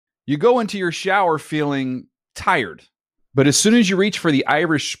You go into your shower feeling tired, but as soon as you reach for the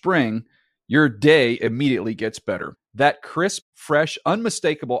Irish Spring, your day immediately gets better. That crisp, fresh,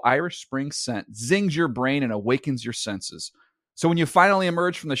 unmistakable Irish Spring scent zings your brain and awakens your senses. So when you finally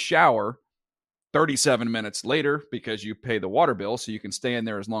emerge from the shower 37 minutes later, because you pay the water bill so you can stay in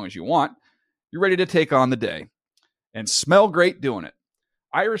there as long as you want, you're ready to take on the day and smell great doing it.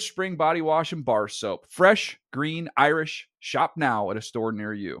 Irish Spring Body Wash and Bar Soap. Fresh, green, Irish. Shop now at a store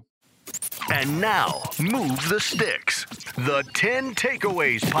near you. And now, Move the Sticks, the 10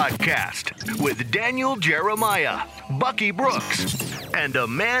 Takeaways podcast with Daniel Jeremiah, Bucky Brooks, and a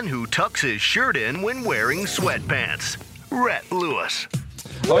man who tucks his shirt in when wearing sweatpants, Rhett Lewis.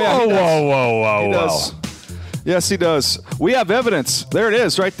 Oh, yeah, Whoa. He does. Yes, he does. We have evidence. There it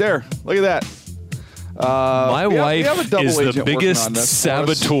is, right there. Look at that. My wife is the biggest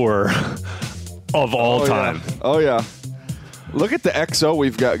saboteur of all time. Yeah. Oh, yeah. Look at the XO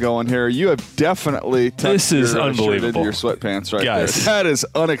we've got going here. You have definitely tucked your shirt into your sweatpants right there. That is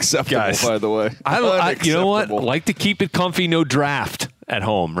unacceptable, by the way. You know what? I like to keep it comfy, no draft at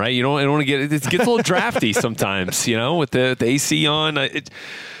home, right? You don't want to get it gets a little drafty sometimes, with the AC on.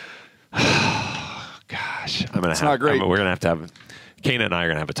 Gosh, not great. We're gonna have to have Kana and I are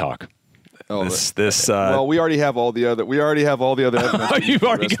gonna have a talk. Oh, well, we already have all the other. evidence. You've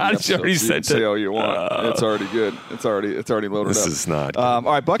already got it. You already sent it. Say all you want. It's already good. It's already loaded up. This is not. All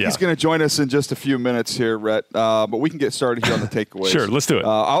right, Bucky's going to join us in just a few minutes here, Rhett. But we can get started here on the takeaways. Sure, let's do it.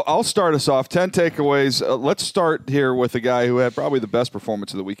 I'll start us off. 10 takeaways. Let's start here with a guy who had probably the best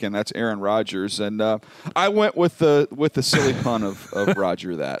performance of the weekend. That's Aaron Rodgers, and I went with the silly pun of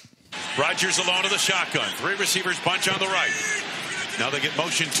Roger that. Rodgers alone to the shotgun. 3 receivers bunch on the right. Now they get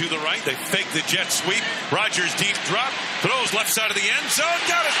motion to the right. They fake the jet sweep. Rodgers deep drop. Throws left side of the end zone.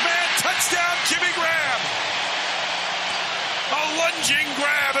 Got his man. Touchdown, Jimmy Graham. A lunging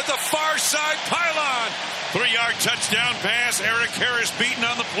grab at the far side pylon. 3-yard touchdown pass. Eric Harris beaten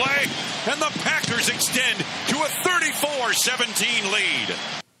on the play. And the Packers extend to a 34-17 lead.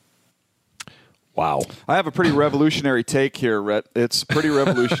 Wow. I have a pretty revolutionary take here, Rhett. It's pretty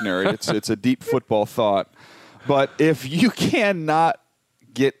revolutionary. It's a deep football thought. But if you cannot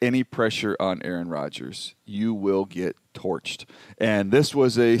get any pressure on Aaron Rodgers, you will get torched. And this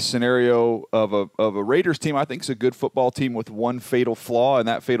was a scenario of a Raiders team I think is a good football team with one fatal flaw, and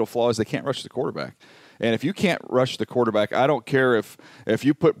that fatal flaw is they can't rush the quarterback. And if you can't rush the quarterback, I don't care if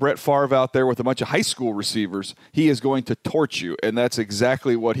you put Brett Favre out there with a bunch of high school receivers, he is going to torch you, and that's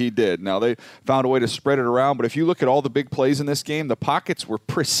exactly what he did. Now, they found a way to spread it around, but if you look at all the big plays in this game, the pockets were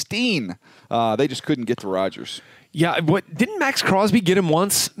pristine. They just couldn't get to Rodgers. Yeah, didn't Max Crosby get him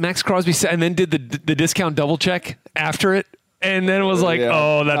once? Max Crosby said, and then did the discount double check after it, and then it was like,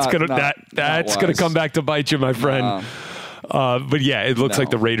 that's gonna come back to bite you, my friend. But yeah, it looks like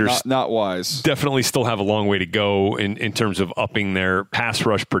the Raiders not wise. Definitely still have a long way to go in terms of upping their pass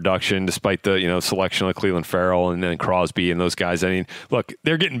rush production, despite the selection of Cleveland Farrell and then Crosby and those guys. I mean, look,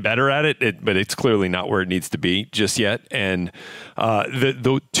 they're getting better at it, but it's clearly not where it needs to be just yet. And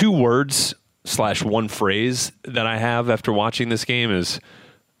the 2 words / one phrase that I have after watching this game is,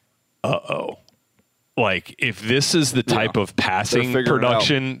 uh-oh. Like, if this is the type of passing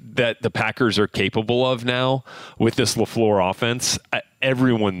production that the Packers are capable of now with this LaFleur offense,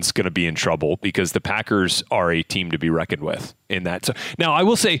 everyone's going to be in trouble because the Packers are a team to be reckoned with in that. So, now, I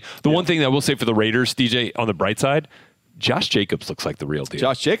will say, one thing that I will say for the Raiders, DJ, on the bright side, Josh Jacobs looks like the real deal.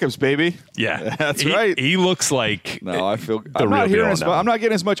 Josh Jacobs, baby. Yeah. That's right. He looks like I'm not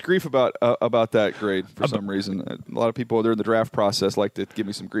getting as much grief about that grade for some reason. A lot of people during the draft process like to give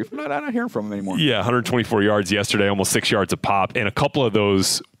me some grief. I'm not hearing from him anymore. Yeah, 124 yards yesterday, almost 6 yards a pop, and a couple of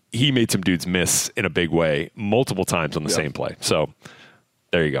those, he made some dudes miss in a big way multiple times on the same play. So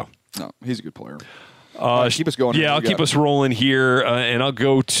there you go. No, he's a good player. Keep us going. Yeah, I'll keep us rolling here, and I'll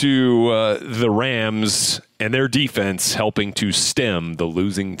go to the Rams and their defense helping to stem the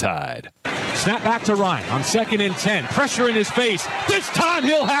losing tide. Snap back to Ryan on 2nd and 10. Pressure in his face. This time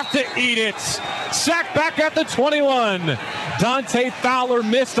he'll have to eat it. Sack back at the 21. Dante Fowler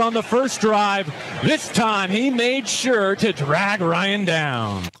missed on the first drive. This time he made sure to drag Ryan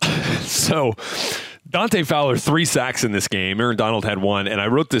down. So Dante Fowler, 3 sacks in this game. Aaron Donald had 1, and I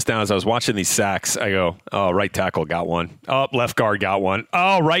wrote this down as I was watching these sacks. I go, oh, right tackle got 1. Oh, left guard got 1.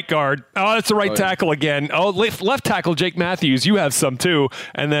 Oh, right guard. Oh, that's the right tackle again. Oh, left tackle, Jake Matthews, you have some too.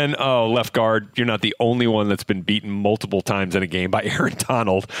 And then, left guard, you're not the only one that's been beaten multiple times in a game by Aaron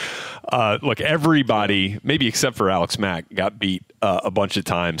Donald. Look, everybody, maybe except for Alex Mack, got beat a bunch of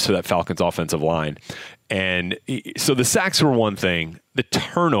times to that Falcons offensive line. And so the sacks were one thing. The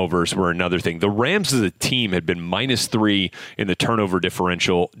turnovers were another thing. The Rams as a team had been -3 in the turnover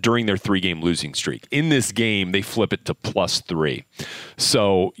differential during their 3-game losing streak. In this game, they flip it to +3.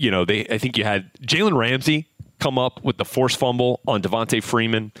 So, I think you had Jalen Ramsey come up with the forced fumble on Devontae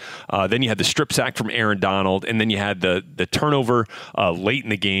Freeman. Then you had the strip sack from Aaron Donald, and then you had the turnover late in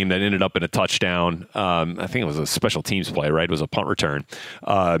the game that ended up in a touchdown. I think it was a special teams play, right? It was a punt return.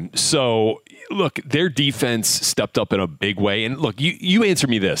 So, look, their defense stepped up in a big way. And look, you answer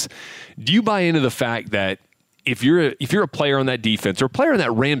me this. Do you buy into the fact that if you're a player on that defense or a player on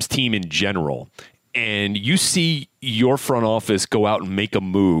that Rams team in general, and you see your front office go out and make a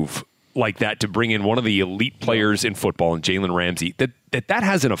move like that to bring in one of the elite players in football, and Jalen Ramsey, that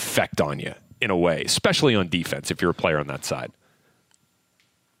has an effect on you in a way, especially on defense if you're a player on that side?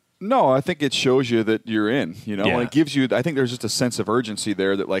 No, I think it shows you that you're in, and it gives you, I think there's just a sense of urgency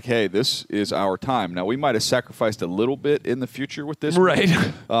there that like, hey, this is our time. Now, we might have sacrificed a little bit in the future with this, right?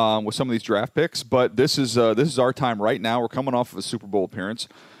 With some of these draft picks, but this is our time right now. We're coming off of a Super Bowl appearance.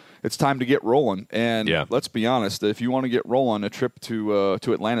 It's time to get rolling. And let's be honest, if you want to get rolling, a trip to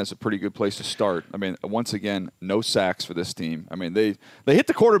Atlanta is a pretty good place to start. I mean, once again, no sacks for this team. I mean, they hit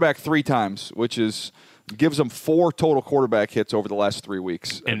the quarterback 3 times, which gives them 4 total quarterback hits over the last 3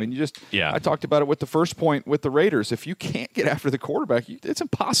 weeks. And, I mean, I talked about it with the first point with the Raiders. If you can't get after the quarterback, it's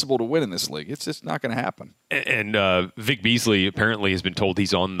impossible to win in this league. It's just not going to happen. And Vic Beasley apparently has been told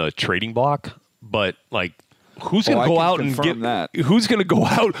he's on the trading block, but like, who's going to go out and get that? Who's going to go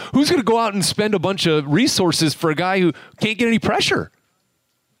out? Who's going to go out and spend a bunch of resources for a guy who can't get any pressure?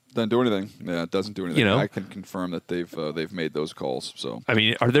 Doesn't do anything. Yeah, it doesn't do anything. I can confirm that they've made those calls. So I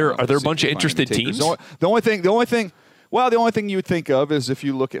mean, are there a bunch of interested teams? The only thing you would think of is if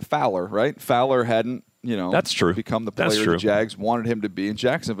you look at Fowler, right? Fowler hadn't that's true. become the player the Jags wanted him to be in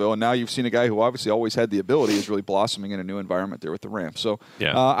Jacksonville, and now you've seen a guy who obviously always had the ability is really blossoming in a new environment there with the Rams. So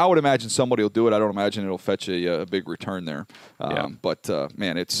I would imagine somebody will do it. I don't imagine it'll fetch a big return there. But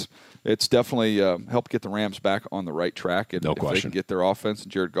man, it's definitely helped get the Rams back on the right track. And no if question. they can get their offense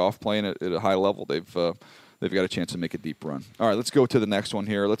and Jared Goff playing at a high level, they've got a chance to make a deep run. All right, let's go to the next one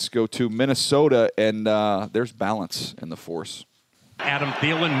here. Let's go to Minnesota, and there's balance in the force. Adam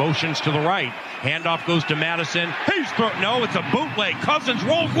Thielen motions to the right. Handoff goes to Madison. No, it's a bootleg. Cousins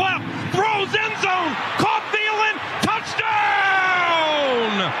rolls left. Throws end zone. Caught Thielen. Touchdown!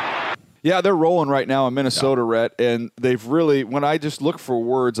 Yeah, they're rolling right now in Minnesota, Rhett, and they've really, when I just look for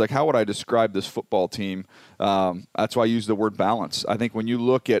words, like how would I describe this football team, that's why I use the word balance. I think when you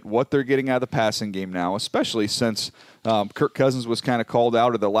look at what they're getting out of the passing game now, especially since Kirk Cousins was kind of called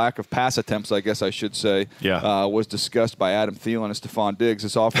out, or the lack of pass attempts, I guess I should say, was discussed by Adam Thielen and Stephon Diggs.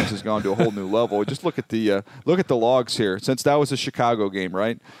 This offense has gone to a whole new level. Just look at the logs here. Since that was a Chicago game,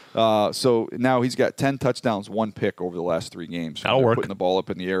 right? So now he's got 10 touchdowns, 1 pick over the last 3 games. That'll work. Putting the ball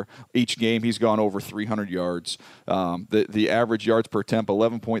up in the air. Each game he's gone over 300 yards. The average yards per attempt,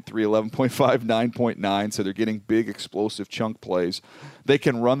 11.3, 11.5, 9.9. So they're getting big, explosive chunk plays. They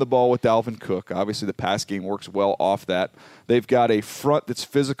can run the ball with Dalvin Cook. Obviously, the pass game works well off that. They've got a front that's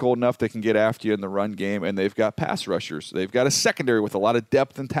physical enough they can get after you in the run game, and they've got pass rushers. They've got a secondary with a lot of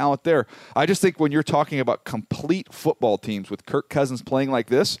depth and talent there. I just think when you're talking about complete football teams with Kirk Cousins playing like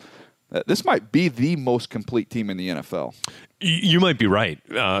this might be the most complete team in the NFL. You might be right,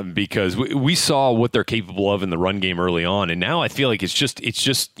 because we saw what they're capable of in the run game early on, and now I feel like it's just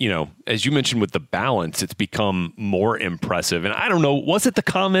as you mentioned with the balance, it's become more impressive. And I don't know, was it the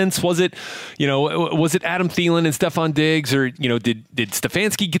comments? Was it Adam Thielen and Stephon Diggs, or did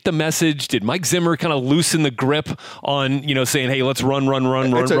Stefanski get the message? Did Mike Zimmer kind of loosen the grip on saying, hey, let's run the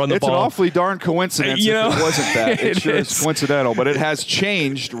ball? It's an awfully darn coincidence. If it wasn't that, it sure is coincidental, but it has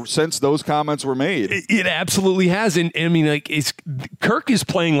changed since those comments were made. It absolutely has, and I mean, like, Kirk is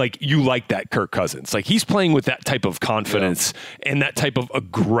playing like you like that Kirk Cousins. Like, he's playing with that type of confidence and that type of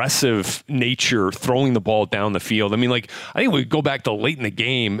aggressive nature, throwing the ball down the field. I mean, like, I think we go back to late in the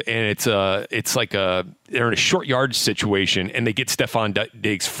game, and it's like they're in a short yardage situation, and they get Stephon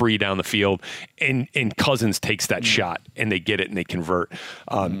Diggs free down the field, and Cousins takes that shot, and they get it, and they convert.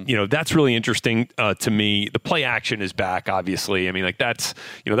 That's really interesting to me. The play action is back, obviously. I mean, like, that's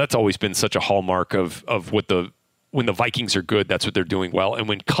always been such a hallmark of when the Vikings are good, that's what they're doing well. And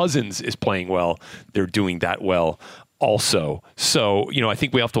when Cousins is playing well, they're doing that well also. So, I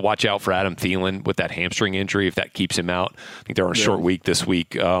think we have to watch out for Adam Thielen with that hamstring injury if that keeps him out. I think they're on a short week this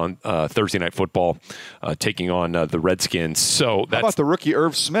week on Thursday Night Football, taking on the Redskins. So how about the rookie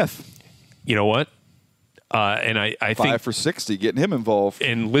Irv Smith? You know what? And I think 5 for 60, getting him involved.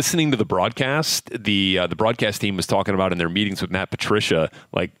 And listening to the broadcast, the broadcast team was talking about in their meetings with Matt Patricia,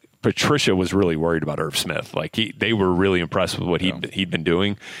 like, Patricia was really worried about Irv Smith. Like they were really impressed with what he'd been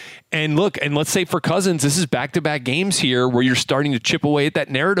doing. And look, and let's say for Cousins, this is back-to-back games here where you're starting to chip away at that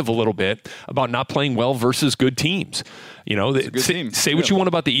narrative a little bit about not playing well versus good teams. You know, say what you want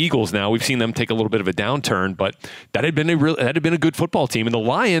about the Eagles now. We've seen them take a little bit of a downturn, but that had been a good football team. And the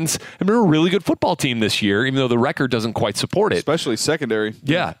Lions have been a really good football team this year, even though the record doesn't quite support it. Especially secondary.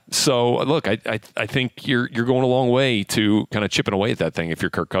 Yeah. So, look, I think you're going a long way to kind of chipping away at that thing if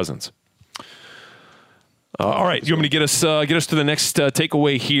you're Kirk Cousins. All right, you want me to get us to the next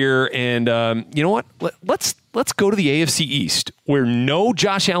takeaway here, and you know what? Let's go to the AFC East, where no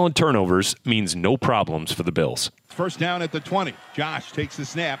Josh Allen turnovers means no problems for the Bills. First down at the 20. Josh takes the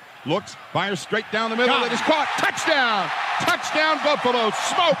snap, looks, fires straight down the middle. It is caught. Touchdown! Touchdown Buffalo.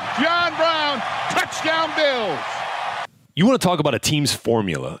 Smoke. John Brown. Touchdown Bills. You want to talk about a team's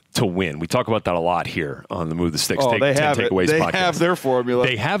formula to win. We talk about that a lot here on the Move the Sticks they have Takeaways They podcast. have their formula.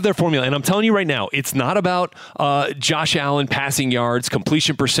 They have their formula. And I'm telling you right now, it's not about Josh Allen passing yards,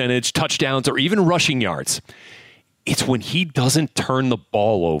 completion percentage, touchdowns, or even rushing yards. It's when he doesn't turn the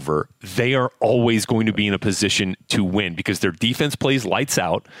ball over, they are always going to be in a position to win because their defense plays lights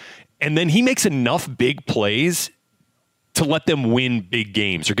out. And then he makes enough big plays to let them win big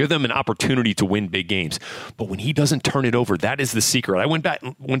games or give them an opportunity to win big games. But when he doesn't turn it over, that is the secret. I went back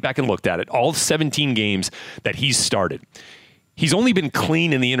and looked at it. All 17 games that he's started, he's only been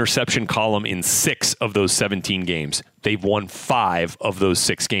clean in the interception column in 6 of those 17 games. They've won 5 of those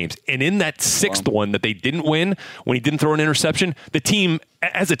 6 games. And in that 6th one that they didn't win, when he didn't throw an interception, the team,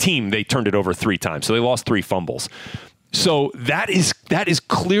 as a team, they turned it over 3 times. So they lost 3 fumbles. So that is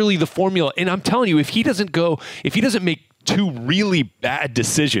clearly the formula. And I'm telling you, if he doesn't make 2 really bad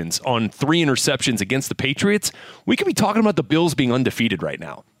decisions on 3 interceptions against the Patriots, we could be talking about the Bills being undefeated right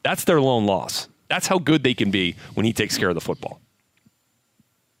now. That's their lone loss. That's how good they can be when he takes care of the football.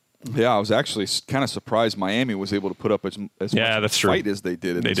 Yeah, I was actually kind of surprised Miami was able to put up as much fight as they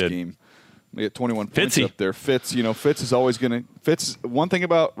did in this game. They get 21 points up there. Fitz is always going to – one thing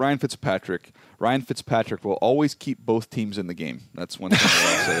about Ryan Fitzpatrick will always keep both teams in the game. That's one thing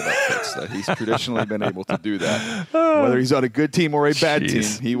that I'll say about Fitz, that he's traditionally been able to do that. Whether he's on a good team or a bad team,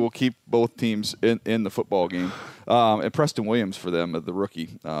 he will keep both teams in the football game. And Preston Williams for them, the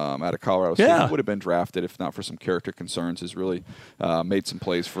rookie out of Colorado State, would have been drafted if not for some character concerns, has really made some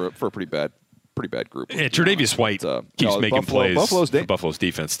plays for a pretty bad group. Yeah, Tre'Davious White keeps making plays for Buffalo's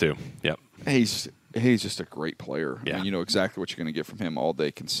defense too. Yep. He's just a great player. Yeah. I mean, you know exactly what you're going to get from him all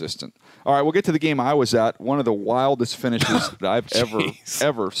day, consistent. All right, we'll get to the game I was at. One of the wildest finishes that I've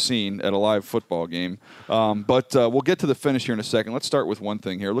ever seen at a live football game. But we'll get to the finish here in a second. Let's start with one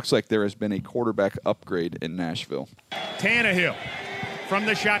thing here. It looks like there has been a quarterback upgrade in Nashville. Tannehill from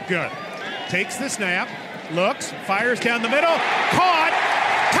the shotgun. Takes the snap, looks, fires down the middle, caught,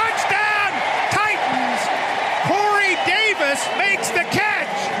 touchdown, Titans! Corey Davis makes the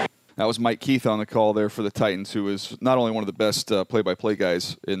catch! That was Mike Keith on the call there for the Titans, who is not only one of the best play-by-play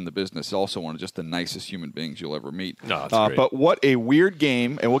guys in the business, also one of just the nicest human beings you'll ever meet. No, that's great. But what a weird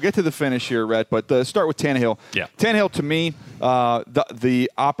game, and we'll get to the finish here, Rhett, but start with Tannehill. Yeah. Tannehill, to me,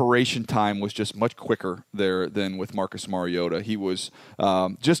 the operation time was just much quicker there than with Marcus Mariota. He was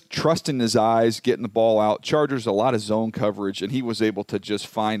just trusting his eyes, getting the ball out. Chargers, a lot of zone coverage, and he was able to just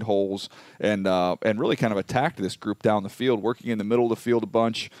find holes and really kind of attack this group down the field, working in the middle of the field a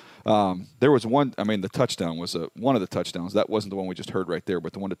bunch. There was one, the touchdown was one of the touchdowns. That wasn't the one we just heard right there,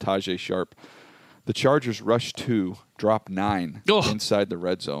 but the one to Tajay Sharp. The Chargers rush 2, drop 9 inside the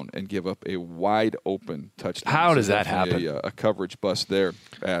red zone, and give up a wide open touchdown. How does that happen? A coverage bust there.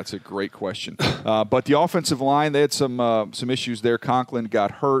 That's a great question. But the offensive line, they had some issues there. Conklin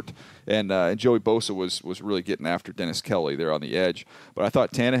got hurt, and Joey Bosa was really getting after Dennis Kelly there on the edge. But I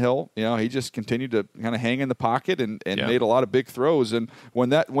thought Tannehill, he just continued to kind of hang in the pocket and made a lot of big throws. And when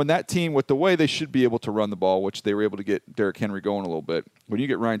that team, with the way they should be able to run the ball, which they were able to get Derrick Henry going a little bit, when you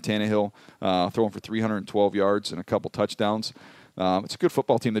get Ryan Tannehill throwing for 312 yards and a couple touchdowns, it's a good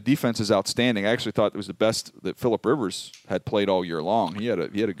football team. The defense is outstanding. I actually thought it was the best that Phillip Rivers had played all year long. He had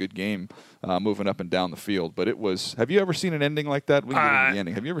a good game moving up and down the field. But it was. Have you ever seen an ending like that? We can get into the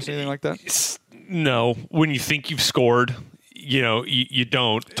ending. Have you ever seen anything like that? No. When you think you've scored, you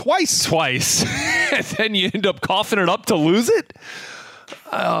don't. Twice. And then you end up coughing it up to lose it?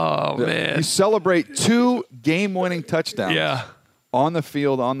 Oh, man. You celebrate 2 game-winning touchdowns. Yeah. On the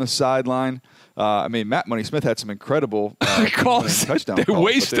field, on the sideline. Matt Money Smith had some incredible calls. Touchdown they calls,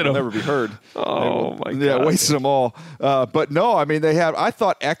 wasted but them. Never be heard. Oh, my God. Yeah, wasted them all. But no, they had. I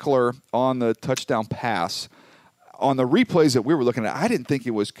thought Eckler on the touchdown pass. on the replays that we were looking at, I didn't think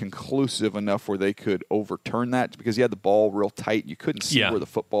it was conclusive enough where they could overturn that because he had the ball real tight. You couldn't see where the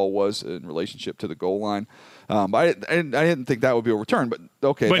football was in relationship to the goal line. But I didn't think that would be overturned. But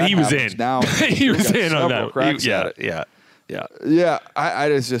okay, but he was in. Now he was in on that. Yeah.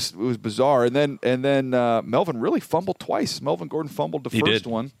 It was bizarre. And then Melvin really fumbled twice. Melvin Gordon fumbled the first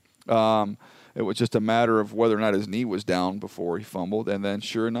one. It was just a matter of whether or not his knee was down before he fumbled. And then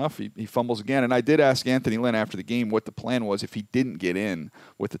sure enough, he fumbles again. And I did ask Anthony Lynn after the game what the plan was if he didn't get in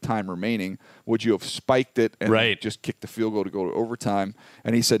with the time remaining. Would you have spiked it and just kicked the field goal to go to overtime?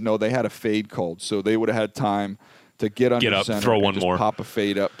 And he said, no, they had a fade called. So they would have had time to get under center, throw one just more, pop a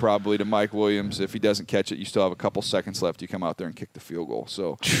fade up probably to Mike Williams. If he doesn't catch it, you still have a couple seconds left. You come out there and kick the field goal.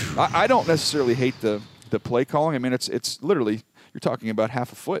 So I don't necessarily hate the play calling. I mean, it's literally you're talking about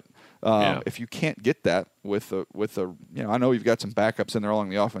half a foot. If you can't get that with a I know you've got some backups in there along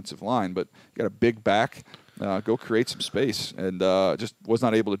the offensive line, but you got a big back. Go create some space, and just was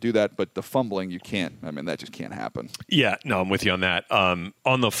not able to do that. But the fumbling, you can't. I mean, that just can't happen. Yeah, no, I'm with you on that.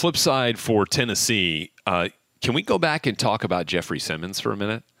 On the flip side for Tennessee, can we go back and talk about Jeffrey Simmons for a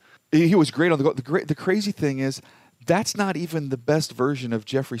minute? He was great on the goal. The crazy thing is, that's not even the best version of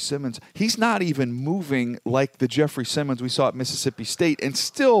Jeffrey Simmons. He's not even moving like the Jeffrey Simmons we saw at Mississippi State and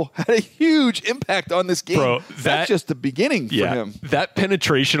still had a huge impact on this game. Bro, that's just the beginning for him. That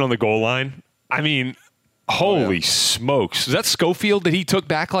penetration on the goal line, I mean, holy smokes. Was that Schofield that he took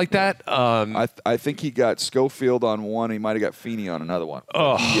back like that? I think he got Schofield on one. He might have got Feeney on another one.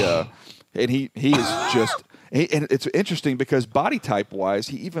 And he is just – and it's interesting because body type wise,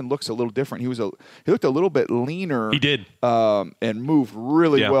 he even looks a little different. He looked a little bit leaner. He did, and moved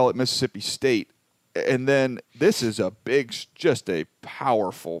really well at Mississippi State. And then this is just a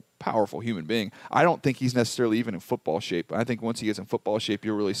powerful human being. I don't think he's necessarily even in football shape. I think once he gets in football shape,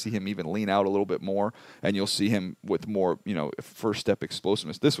 you'll really see him even lean out a little bit more, and you'll see him with more, first step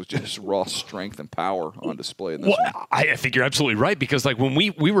explosiveness. This was just raw strength and power on display in this one. I think you're absolutely right because like when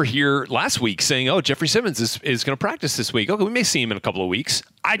we were here last week saying, oh, Jeffrey Simmons is going to practice this week. Okay, we may see him in a couple of weeks.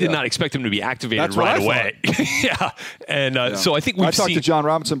 I did not expect him to be activated right away. So I think I talked to John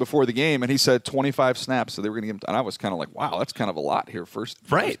Robinson before the game, and he said 25 snaps, so they were going to give him. And I was kind of like, wow, that's kind of a lot here. First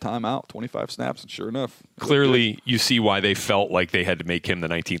time out, 25 snaps, and sure enough. Clearly, you see why they felt like they had to make him the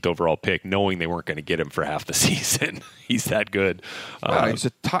 19th overall pick, knowing they weren't going to get him for half the season. He's that good.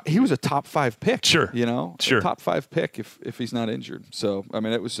 He was a top 5 pick. Sure. Top 5 pick if he's not injured. So, I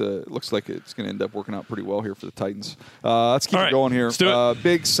mean, it looks like it's going to end up working out pretty well here for the Titans. Let's keep it going here. Let's do it.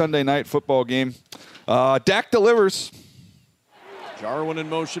 Big Sunday night football game. Dak delivers. Jarwin in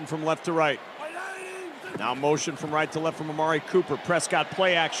motion from left to right. Now motion from right to left from Amari Cooper. Prescott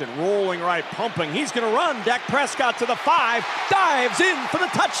play action, rolling right, pumping. He's going to run. Dak Prescott to the 5, dives in for the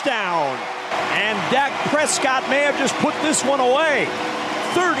touchdown. And Dak Prescott may have just put this one away.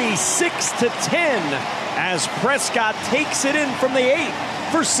 36-10 as Prescott takes it in from the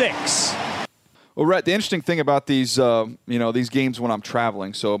 8 for 6. Well, Rhett, the interesting thing about these, these games when I'm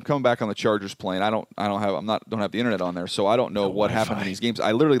traveling. So I'm coming back on the Chargers plane. I don't have the internet on there, so I don't know what happened in these games.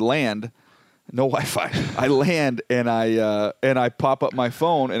 I literally land. No Wi-Fi. I land and I pop up my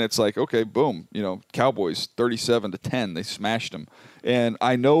phone and it's like, okay, boom, Cowboys 37-10. They smashed them, and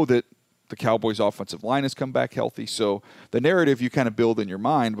I know that the Cowboys' offensive line has come back healthy. So the narrative you kind of build in your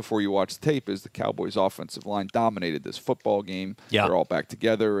mind before you watch the tape is the Cowboys' offensive line dominated this football game. Yeah. They're all back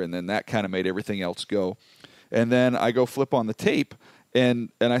together, and then that kind of made everything else go. And then I go flip on the tape.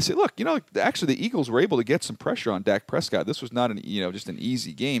 And I say, look, actually the Eagles were able to get some pressure on Dak Prescott. This was not just an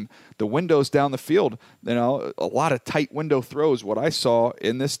easy game. The windows down the field, a lot of tight window throws. What I saw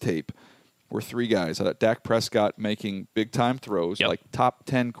in this tape were 3 guys. Dak Prescott making big-time throws, like top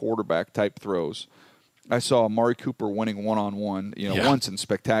 10 quarterback type throws. I saw Amari Cooper winning one-on-one, once in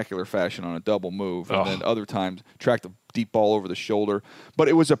spectacular fashion on a double move, and then other times tracked a deep ball over the shoulder. But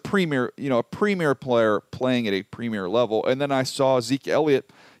it was a premier player playing at a premier level. And then I saw Zeke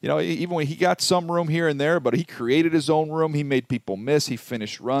Elliott, even when he got some room here and there, but he created his own room. He made people miss. He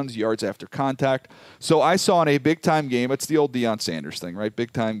finished runs, yards after contact. So I saw in a big-time game, it's the old Deion Sanders thing, right?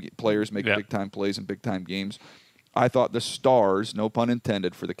 Big-time players make big-time plays in big-time games. I thought the stars, no pun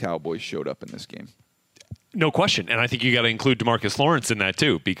intended, for the Cowboys showed up in this game. No question. And I think you got to include DeMarcus Lawrence in that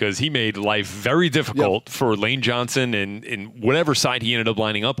too, because he made life very difficult for Lane Johnson and whatever side he ended up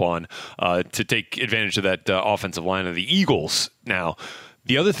lining up on to take advantage of that offensive line of the Eagles. Now,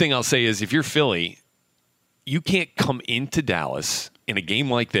 the other thing I'll say is if you're Philly, you can't come into Dallas in a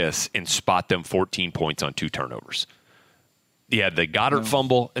game like this and spot them 14 points on 2 turnovers. You had the Goddard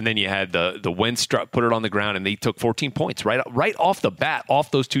fumble, and then you had the Wentz put it on the ground, and they took 14 points right off the bat,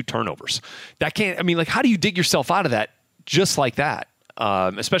 off those 2 turnovers. That can't. I mean, like, how do you dig yourself out of that just like that?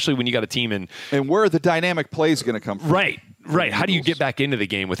 Especially when you got a team and where are the dynamic plays going to come from? Right. How do you get back into the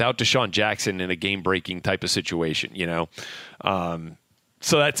game without Deshaun Jackson in a game-breaking type of situation? You know,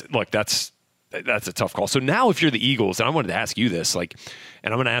 so that's a tough call. So now, if you're the Eagles, and I wanted to ask you this, and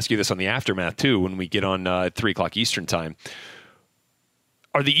I'm going to ask you this on the aftermath too when we get on 3:00 Eastern time.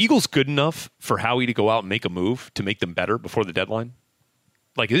 Are the Eagles good enough for Howie to go out and make a move to make them better before the deadline?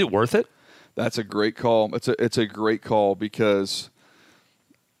 Like, is it worth it? That's a great call. It's a great call because,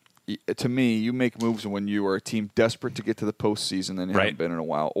 to me, you make moves when you are a team desperate to get to the postseason and you haven't been in a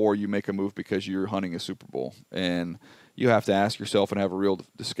while, or you make a move because you're hunting a Super Bowl. And you have to ask yourself and have a real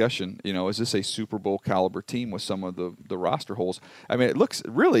discussion, is this a Super Bowl caliber team with some of the roster holes? I mean, it looks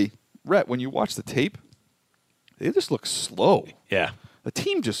really, Rhett, when you watch the tape, they just look slow. Yeah. The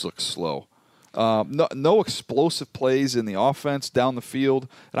team just looks slow. No explosive plays in the offense down the field.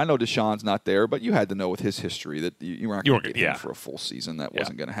 And I know Deshaun's not there, but you had to know with his history that you weren't going to get him for a full season. That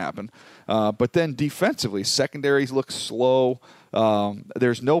wasn't going to happen. But then defensively, secondaries look slow.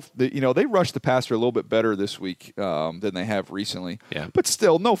 There's they rushed the passer a little bit better this week than they have recently. Yeah. But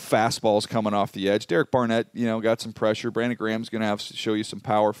still, no fastballs coming off the edge. Derek Barnett, got some pressure. Brandon Graham's going to have to show you some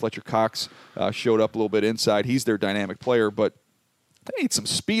power. Fletcher Cox showed up a little bit inside. He's their dynamic player, but they need some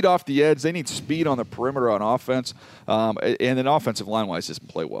speed off the edge. They need speed on the perimeter on offense, and then offensive line-wise doesn't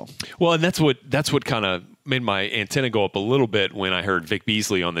play well. Well, and that's what kind of made my antenna go up a little bit when I heard Vic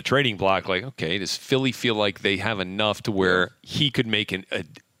Beasley on the trading block. Like, okay, does Philly feel like they have enough to where he could make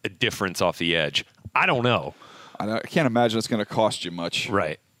a difference off the edge? I don't know. I can't imagine it's going to cost you much.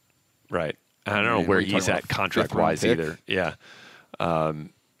 Right. I don't know where he's at contract-wise either. Yeah.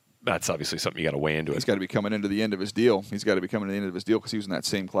 That's obviously something you got to weigh into it. He's got to be coming into the end of his deal. He's got to be coming to the end of his deal because he was in that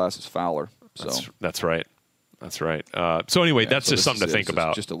same class as Fowler. So that's right. So anyway, that's just something to think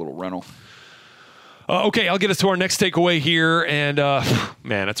about. Just a little rental. Okay, I'll get us to our next takeaway here, and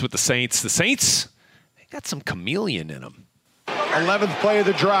man, that's with the Saints. The Saints, they got some chameleon in them. 11th play of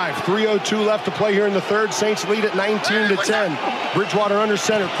the drive. 3:02 left to play here in the third. Saints lead at 19-10. Bridgewater under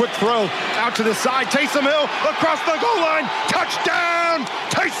center. Quick throw out to the side. Taysom Hill across the goal line. Touchdown,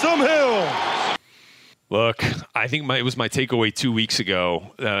 Taysom Hill. Look, I think it was my takeaway 2 weeks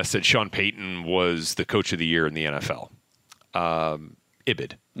ago that I said Sean Payton was the coach of the year in the NFL. Ibid.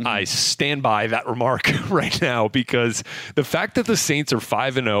 Mm-hmm. I stand by that remark right now because the fact that the Saints are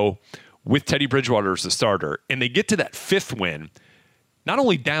 5-0 with Teddy Bridgewater as the starter, and they get to that 5th win, not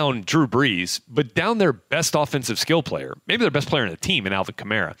only down Drew Brees, but down their best offensive skill player, maybe their best player in the team in Alvin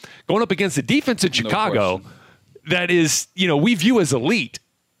Kamara, going up against the defense in Chicago that is, we view as elite.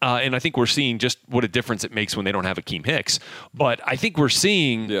 And I think we're seeing just what a difference it makes when they don't have Akeem Hicks. But I think we're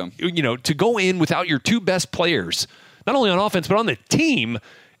seeing, to go in without your 2 best players, not only on offense, but on the team,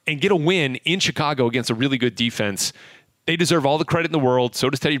 and get a win in Chicago against a really good defense. They deserve all the credit in the world. So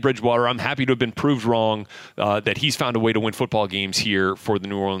does Teddy Bridgewater. I'm happy to have been proved wrong that he's found a way to win football games here for the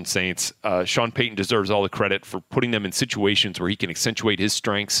New Orleans Saints. Sean Payton deserves all the credit for putting them in situations where he can accentuate his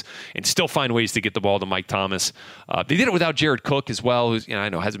strengths and still find ways to get the ball to Mike Thomas. They did it without Jared Cook as well, who's I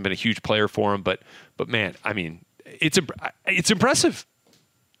know hasn't been a huge player for him, but man, I mean, it's impressive.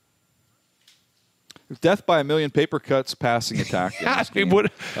 Death by a million paper cuts passing attack.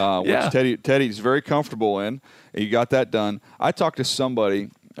 Which Teddy's very comfortable in. You got that done. I talked to somebody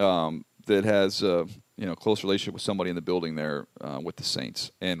that has close relationship with somebody in the building there with the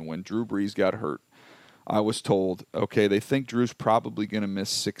Saints. And when Drew Brees got hurt, I was told, okay, they think Drew's probably going to miss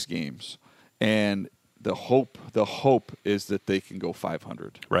 6 games. And the hope is that they can go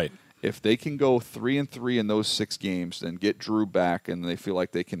 500. Right. If they can go 3-3 in those 6 games, then get Drew back and they feel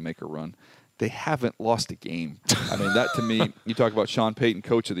like they can make a run. They haven't lost a game. I mean, that to me, you talk about Sean Payton,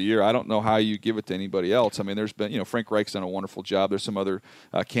 Coach of the Year. I don't know how you give it to anybody else. I mean, there's been, Frank Reich's done a wonderful job. There's some other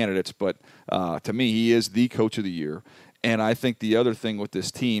candidates, but to me, he is the Coach of the Year. And I think the other thing with this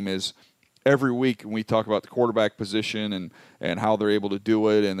team is every week when we talk about the quarterback position and how they're able to do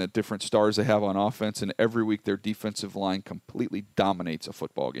it and the different stars they have on offense, and every week their defensive line completely dominates a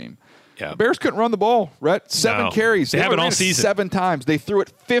football game. Yeah. The Bears couldn't run the ball, Rhett. 7 carries. They haven't all season. 7 times. They threw it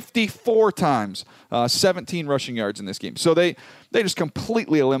 54 times, 17 rushing yards in this game. So they just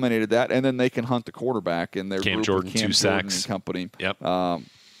completely eliminated that, and then they can hunt the quarterback and their Cam group Jordan, with Cam 2 Jordan sacks. and company. Yep.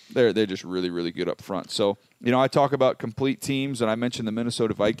 They're just really, really good up front. So, I talk about complete teams, and I mentioned the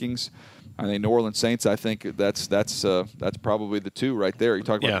Minnesota Vikings. I think New Orleans Saints, I think that's probably the two right there. You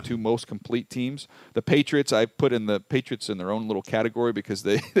talk about the two most complete teams. The Patriots, I put in the Patriots in their own little category because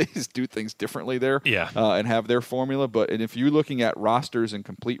they just do things differently there and have their formula. And if you're looking at rosters and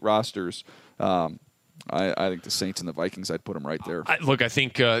complete rosters, I think the Saints and the Vikings, I'd put them right there. I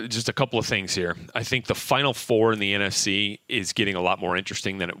think just a couple of things here. I think the Final Four in the NFC is getting a lot more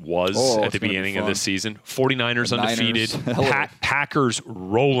interesting than it was at the beginning of this season. 49ers undefeated. Packers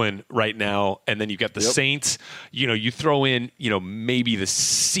rolling right now. And then you've got the Saints. You throw in, maybe the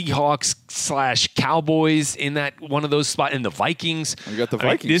Seahawks / Cowboys in that one of those spots. And the Vikings. You got the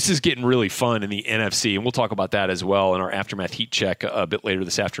Vikings. This is getting really fun in the NFC. And we'll talk about that as well in our Aftermath Heat Check a bit later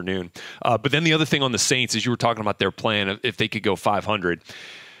this afternoon. But then the other thing on the Saints, as you were talking about their plan, if they could go 500.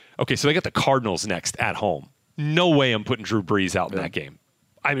 Okay, so they got the Cardinals next at home. No way I'm putting Drew Brees out in that game.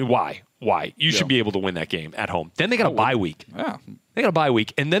 I mean, why? You should be able to win that game at home. Then they got a bye week. Yeah. They got a bye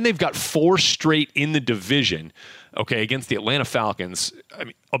week. And then they've got 4 straight in the division, against the Atlanta Falcons. I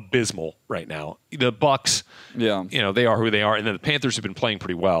mean, abysmal right now. The Bucks, they are who they are. And then the Panthers have been playing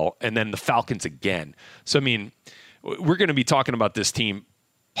pretty well. And then the Falcons again. So, I mean, we're going to be talking about this team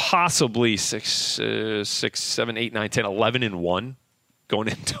possibly 6, 7, 8, 9, 10, 11 and 1 going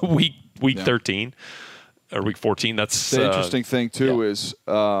into week 13 or week 14. That's the interesting thing too is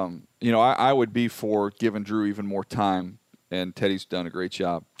I would be for giving Drew even more time, and Teddy's done a great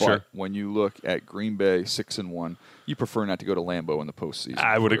job. But when you look at Green Bay 6-1, you prefer not to go to Lambeau in the postseason.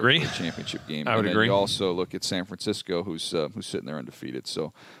 I would agree. For a championship game. I would agree. You also look at San Francisco, who's sitting there undefeated.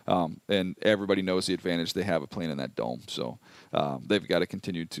 So, and everybody knows the advantage they have of playing in that dome. So, they've got to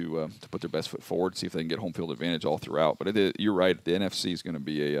continue to put their best foot forward, see if they can get home field advantage all throughout. But you're right, the NFC is going to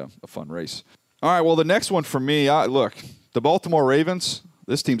be a fun race. All right, well, the next one for me, look, the Baltimore Ravens.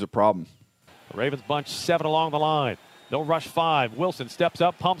 This team's a problem. The Ravens bunch 7 along the line. They'll rush 5. Wilson steps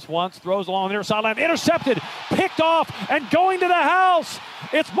up, pumps once, throws along the near sideline. Intercepted, picked off, and going to the house.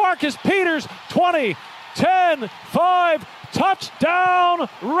 It's Marcus Peters, 20, 10, 5, touchdown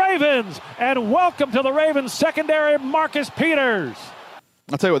Ravens. And welcome to the Ravens secondary, Marcus Peters.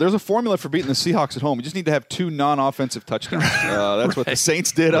 I'll tell you what, there's a formula for beating the Seahawks at home. You just need to have 2 non-offensive touchdowns. That's what the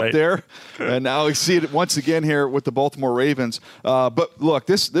Saints did up there. And now we see it once again here with the Baltimore Ravens. But look,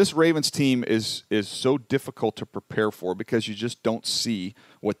 this Ravens team is so difficult to prepare for because you just don't see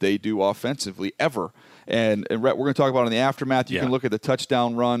what they do offensively ever. And Rhett, we're going to talk about in the aftermath. You can look at the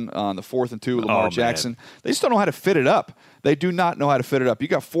touchdown run on the 4th and 2, Lamar Jackson. They just don't know how to fit it up. They do not know how to fit it up. You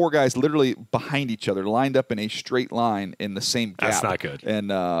got 4 guys literally behind each other, lined up in a straight line in the same gap. That's not good.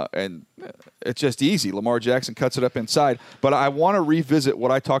 And it's just easy. Lamar Jackson cuts it up inside. But I want to revisit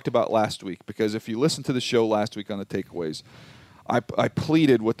what I talked about last week, because if you listened to the show last week on the takeaways, I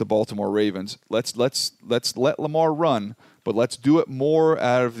pleaded with the Baltimore Ravens, let's let Lamar run, but let's do it more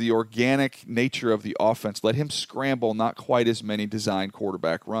out of the organic nature of the offense. Let him scramble, not quite as many design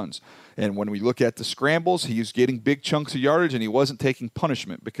quarterback runs. And when we look at the scrambles, he's getting big chunks of yardage, and he wasn't taking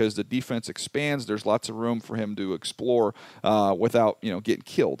punishment because the defense expands. There's lots of room for him to explore without getting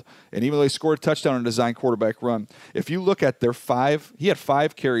killed. And even though he scored a touchdown on a design quarterback run, if you look at their 5, he had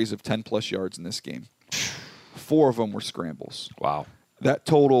 5 carries of 10-plus yards in this game. 4 of them were scrambles. Wow. That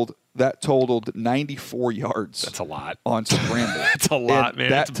totaled 94 yards. That's a lot. On scramble. That's a lot, man.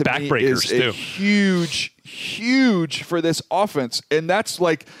 That it's to backbreakers, me is too. huge for this offense. And that's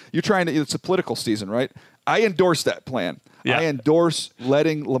like it's a political season, right? I endorse that plan. Yeah. I endorse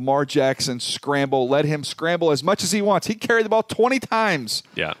letting Lamar Jackson scramble. Let him scramble as much as he wants. He carried the ball 20 times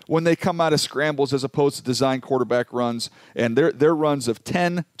when they come out of scrambles as opposed to design quarterback runs. And their runs of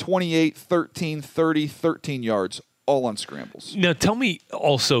 10, 28, 13, 30, 13 yards, all on scrambles. Now, tell me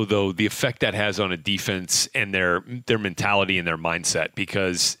also, though, the effect that has on a defense and their mentality and their mindset,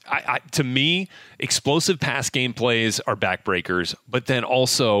 because to me, explosive pass game plays are backbreakers, but then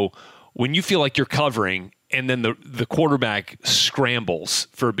also when you feel like you're covering and then the quarterback scrambles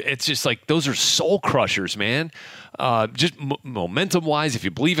it's just like those are soul crushers, man. Just momentum-wise, if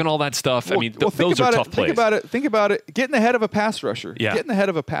you believe in all that stuff, those are tough plays. Think about it. Getting ahead of a pass rusher. Yeah. Getting ahead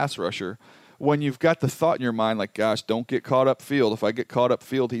of a pass rusher when you've got the thought in your mind like, gosh, don't get caught up field. If I get caught up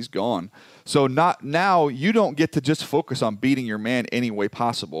field, he's gone. So now you don't get to just focus on beating your man any way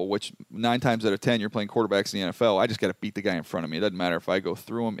possible, which 9 times out of 10 you're playing quarterbacks in the NFL. I just got to beat the guy in front of me. It doesn't matter if I go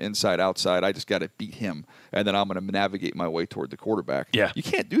through him, inside, outside. I just got to beat him, and then I'm going to navigate my way toward the quarterback. Yeah. You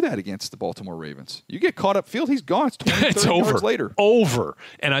can't do that against the Baltimore Ravens. You get caught up field, he's gone. It's 20, 30 yards later. Over.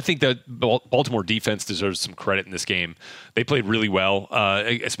 And I think that Baltimore defense deserves some credit in this game. They played really well,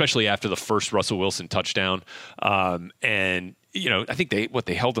 especially after the first first Russell Wilson touchdown. And I think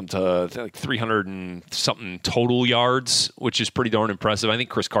they held him to like 300 and something total yards, which is pretty darn impressive. I think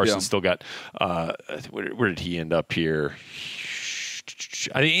Chris Carson still got where did he end up here?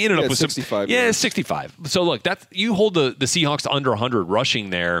 I think he ended up with 65. 65. So look, you hold the Seahawks to under 100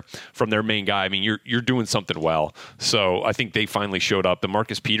 rushing there from their main guy. I mean, you're doing something well. So I think they finally showed up. And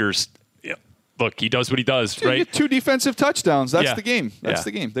Marcus Peters, look, he does what he does, right? You get 2 defensive touchdowns. That's the game. That's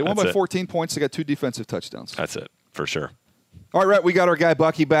the game. They won by 14 points. They got 2 defensive touchdowns. That's it for sure. All right, Rhett, we got our guy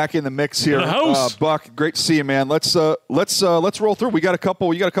Bucky back in the mix here. In the house. Buck, great to see you, man. Let's roll through. You got a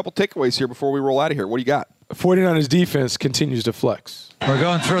couple takeaways here before we roll out of here. What do you got? 49ers defense continues to flex. We're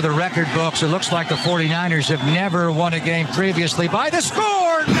going through the record books. It looks like the 49ers have never won a game previously by the score.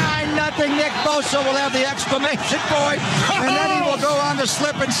 9-0. Nick Bosa will have the exclamation point. And then he will go on the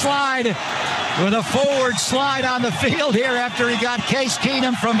slip and slide with a forward slide on the field here after he got Case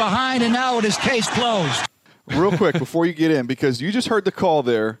Keenum from behind, and now it is case closed. Real quick before you get in, because you just heard the call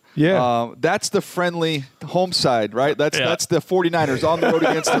there. Yeah. That's the friendly home side, right? That's the 49ers on the road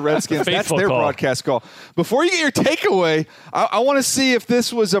against the Redskins. That's their broadcast call. Before you get your takeaway, I want to see if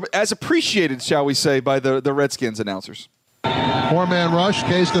this was as appreciated, shall we say, by the Redskins announcers. 4-man rush,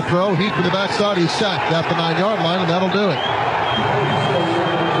 Case to throw, heat to the backside. He's sacked at the 9-yard line, and that'll do it.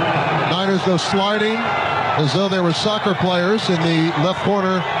 Niners go sliding as though they were soccer players in the left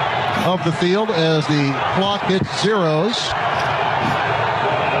corner of the field as the clock hits zeros.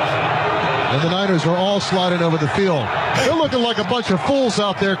 And the Niners are all sliding over the field. They're looking like a bunch of fools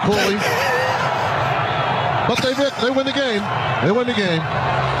out there, Cooley. But they win the game. They win the game.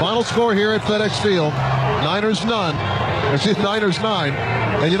 Final score here at FedEx Field, Niners 9.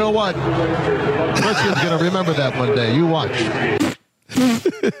 And you know what? Redskins going to remember that one day. You watch.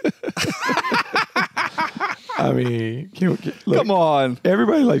 I mean, look, come on.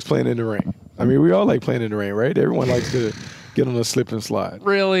 Everybody likes playing in the rain. I mean, we all like playing in the rain, right? Everyone likes to get on a slip and slide.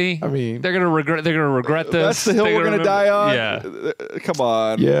 Really? I mean, they're gonna regret this. That's the hill we're gonna die on. Yeah. Come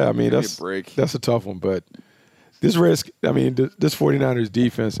on. Yeah, I mean that's a break. That's a tough one, but this 49ers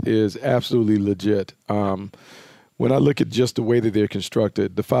defense is absolutely legit. When I look at just the way that they're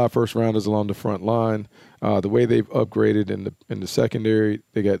constructed, the 5 first-rounders along the front line, the way they've upgraded in the secondary,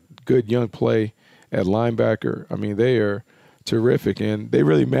 they got good young play at linebacker. I mean, they are terrific, and they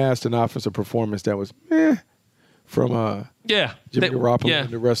really masked an offensive performance that was from Jimmy Garoppolo and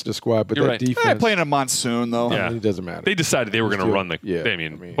the rest of the squad. But that defense, they're playing a monsoon though. Yeah, it doesn't matter. They decided they were going to run the. Yeah, I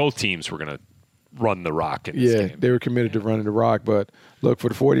mean, both teams were going to run the rock in this game. They were committed to running the rock. But look, for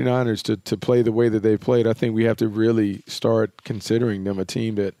the 49ers to play the way that they played, I think we have to really start considering them a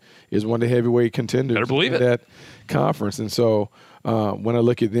team that is one of the heavyweight contenders in that conference. And so when I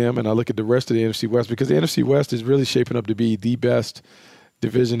look at them and I look at the rest of the NFC West, because the NFC West is really shaping up to be the best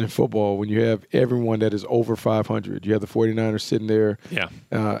division in football when you have everyone that is over 500. You have the 49ers sitting there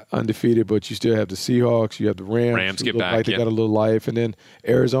undefeated, but you still have the Seahawks, you have the Rams get look back, like they got a little life, and then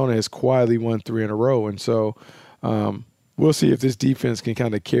Arizona has quietly won 3 in a row. And so we'll see if this defense can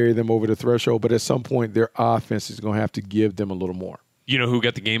kind of carry them over the threshold, but at some point their offense is going to have to give them a little more. You know who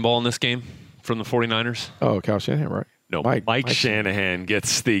got the game ball in this game from the 49ers? Oh, Kyle Shanahan, right? No, Mike Shanahan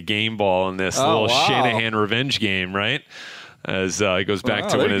gets the game ball in this Shanahan revenge game, right? As he goes back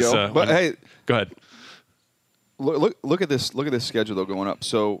to when his. Hey, go ahead. Look at this schedule though going up.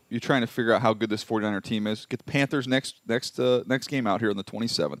 So you're trying to figure out how good this 49er team is. Get the Panthers next game out here on the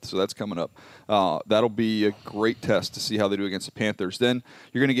 27th. So that's coming up. That'll be a great test to see how they do against the Panthers. Then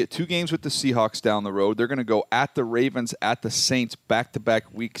you're going to get 2 games with the Seahawks down the road. They're going to go at the Ravens, at the Saints,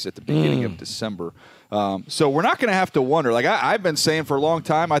 back-to-back weeks at the beginning of December. So we're not going to have to wonder. Like I've been saying for a long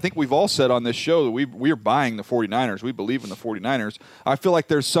time, I think we've all said on this show that we are buying the 49ers. We believe in the 49ers. I feel like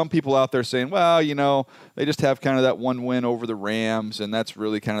there's some people out there saying, well, they just have kind of that one win over the Rams, and that's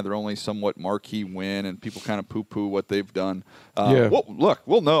really kind of their only somewhat marquee win, and people kind of poo-poo what they've done.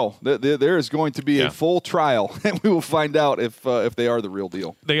 We'll know. There is going to be a full trial, and we will find out if they are the real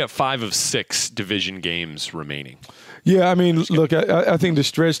deal. They got 5 of 6 division games remaining. Yeah, I mean, look, I think the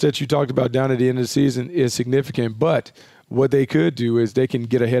stretch that you talked about down at the end of the season is significant, but what they could do is they can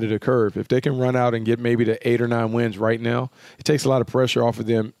get ahead of the curve. If they can run out and get maybe to 8 or 9 wins right now, it takes a lot of pressure off of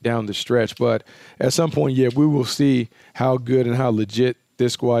them down the stretch. But at some point, we will see how good and how legit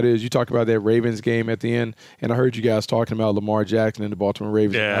this squad is. You talked about that Ravens game at the end, and I heard you guys talking about Lamar Jackson and the Baltimore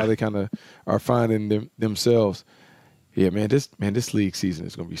Ravens and how they kind of are finding themselves. Yeah, man, this league season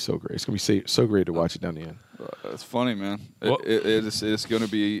is going to be so great. It's going to be so great to watch it down the end. It's funny, man. It's going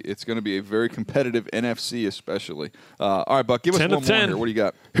to be a very competitive NFC, especially. All right, Buck, give us one more here. What do you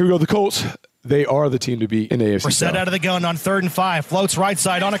got? Here we go. The Colts they are the team to beat in the AFC Brissett South. out of the gun on 3rd and 5. Floats right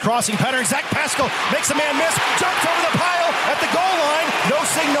side on a crossing pattern. Zach Pascal makes a man miss. Jumps over the pile at the goal line. No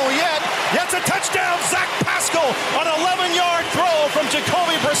signal yet. That's a touchdown. Zach Pascal on an 11-yard throw from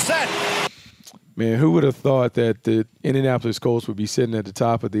Jacoby Brissett. Man, who would have thought that the Indianapolis Colts would be sitting at the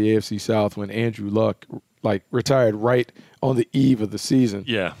top of the AFC South when Andrew Luck retired right on the eve of the season?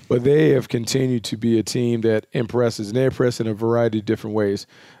 Yeah. But they have continued to be a team that impresses, and they impress in a variety of different ways.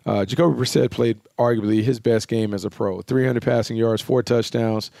 Jacoby Brissett played arguably his best game as a pro. 300 passing yards, 4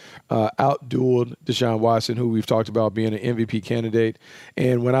 touchdowns, outdueled Deshaun Watson, who we've talked about being an MVP candidate.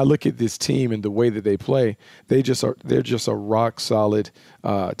 And when I look at this team and the way that they play, they're just a rock-solid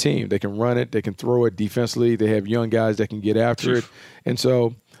team. They can run it. They can throw it defensively. They have young guys that can get after it. And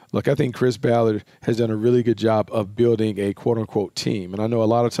so, look, I think Chris Ballard has done a really good job of building a quote-unquote team. And I know a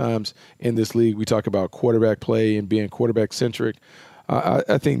lot of times in this league we talk about quarterback play and being quarterback-centric.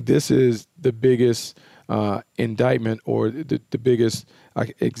 I think this is the biggest indictment or the biggest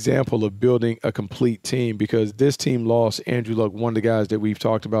example of building a complete team, because this team lost Andrew Luck, one of the guys that we've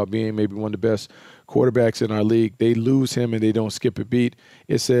talked about being maybe one of the best quarterbacks in our league. They lose him and they don't skip a beat.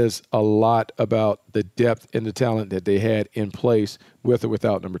 It says a lot about the depth and the talent that they had in place with or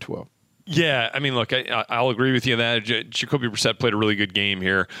without number 12. Yeah, I mean, look, I'll agree with you that Jacoby Brissett played a really good game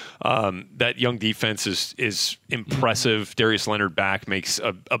here. That young defense is impressive. Darius Leonard back makes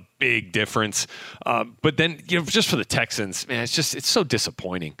a big difference. But then, just for the Texans, man, it's so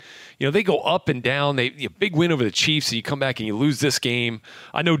disappointing. They go up and down. Big win over the Chiefs, and you come back and you lose this game.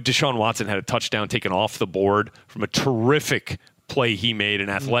 I know Deshaun Watson had a touchdown taken off the board from a terrific play he made, an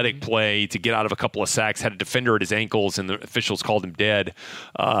athletic play to get out of a couple of sacks, had a defender at his ankles, and the officials called him dead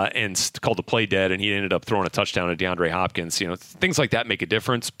and called the play dead, and he ended up throwing a touchdown to DeAndre Hopkins. Things like that make a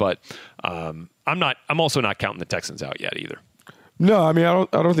difference, but I'm also not counting the Texans out yet either. No, I mean, I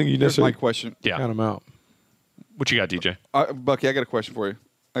don't think you necessarily my question. count them out. What you got, DJ? Bucky, I got a question for you.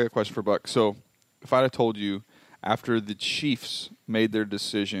 I got a question for Buck. So if I'd have told you after the Chiefs made their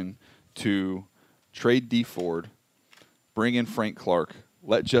decision to trade Dee Ford, bring in Frank Clark,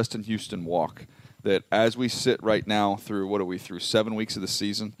 let Justin Houston walk, that as we sit right now through 7 weeks of the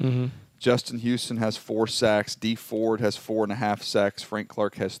season, Justin Houston has 4 sacks, Dee Ford has 4.5 sacks, Frank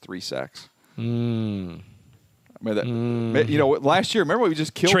Clark has 3 sacks. Last year, remember we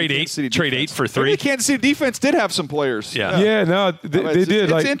just killed trade the Kansas City defense. Trade 8 for 3. Maybe the Kansas City defense did have some players. Yeah, no, they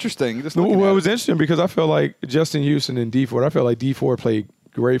did. It's interesting. It was interesting because I felt like Justin Houston and Dee Ford, I felt like Dee Ford played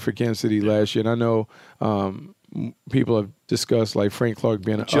great for Kansas City last year. And I know people have discussed like Frank Clark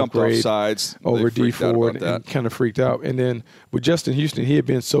being an upgrade off sides over Dee Ford and kind of freaked out. And then with Justin Houston, he had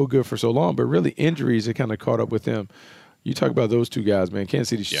been so good for so long, but really injuries had kind of caught up with him. You talk about those two guys, man. Kansas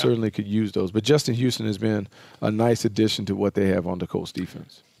City certainly could use those. But Justin Houston has been a nice addition to what they have on the Colts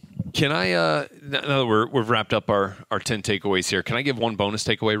defense. Can I, now that we've wrapped up our 10 takeaways here, can I give one bonus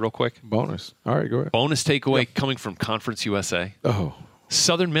takeaway real quick? Bonus. All right, go ahead. Bonus takeaway coming from Conference USA. Oh.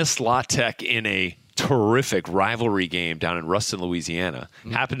 Southern Miss La Tech in a terrific rivalry game down in Ruston, Louisiana.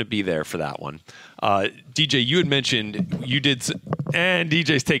 Happened to be there for that one. DJ, you had mentioned you did, and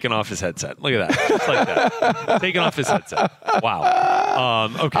DJ's taking off his headset. Look at that. Just like that. Taking off his headset.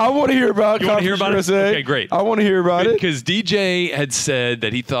 Wow. Okay. I want to hear about You want to hear about USA. it? Okay, great. I want to hear about it. Because DJ had said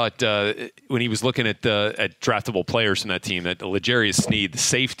that he thought when he was looking at draftable players from that team that L'Jarius Sneed, the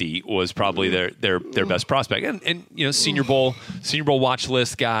safety, was probably their best prospect. And Senior Bowl watch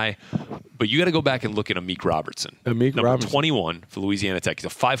list guy. But you got to go back and look at Amik Robertson. Number 21 for Louisiana Tech. He's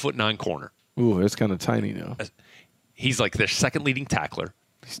a 5'9" corner. Ooh, that's kind of tiny now. He's like their second leading tackler.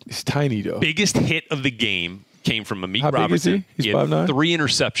 He's tiny though. Biggest hit of the game came from Amik How Robertson. Big is he? He's had 5'9"? 3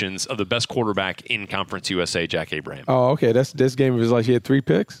 interceptions of the best quarterback in Conference USA, Jack Abraham. Oh, okay. This game was like he had 3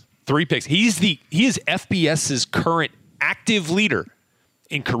 picks. 3 picks. He is FBS's current active leader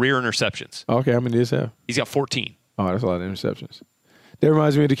in career interceptions. Okay, how many does he have? He's got 14. Oh, that's a lot of interceptions. That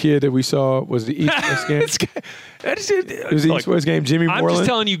reminds me of the kid that we saw was the East West game. It was the East West game, Jimmy Moreland. I'm just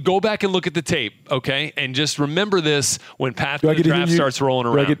telling you, go back and look at the tape, okay? And just remember this when Pat the draft starts rolling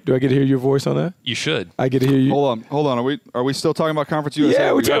around. Do I get to hear your voice on that? You should. I get to hear you. Hold on. Are we still talking about Conference USA?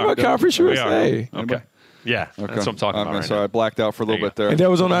 Yeah, we're talking about Conference USA. Okay. Yeah, that's what I'm talking about. Sorry, I blacked out for a little bit there. And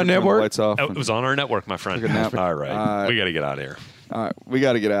that was on our network? Lights off. It was on our network, my friend. All right. We got to get out of here. All right, we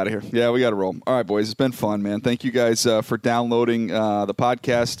got to get out of here. Yeah, we got to roll. All right, boys, it's been fun, man. Thank you guys for downloading the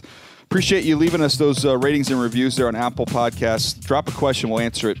podcast. Appreciate you leaving us those ratings and reviews there on Apple Podcasts. Drop a question. We'll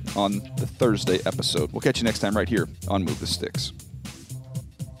answer it on the Thursday episode. We'll catch you next time right here on Move the Sticks.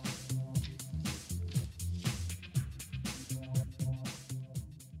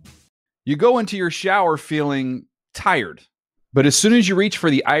 You go into your shower feeling tired, but as soon as you reach for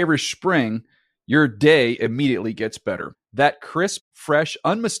the Irish Spring, your day immediately gets better. That crisp, fresh,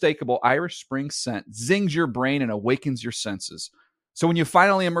 unmistakable Irish Spring scent zings your brain and awakens your senses. So when you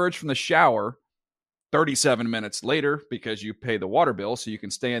finally emerge from the shower 37 minutes later, because you pay the water bill so you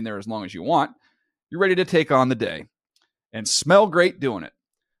can stay in there as long as you want, you're ready to take on the day and smell great doing it.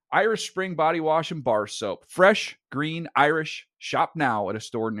 Irish Spring Body Wash and Bar Soap. Fresh, green, Irish. Shop now at a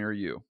store near you.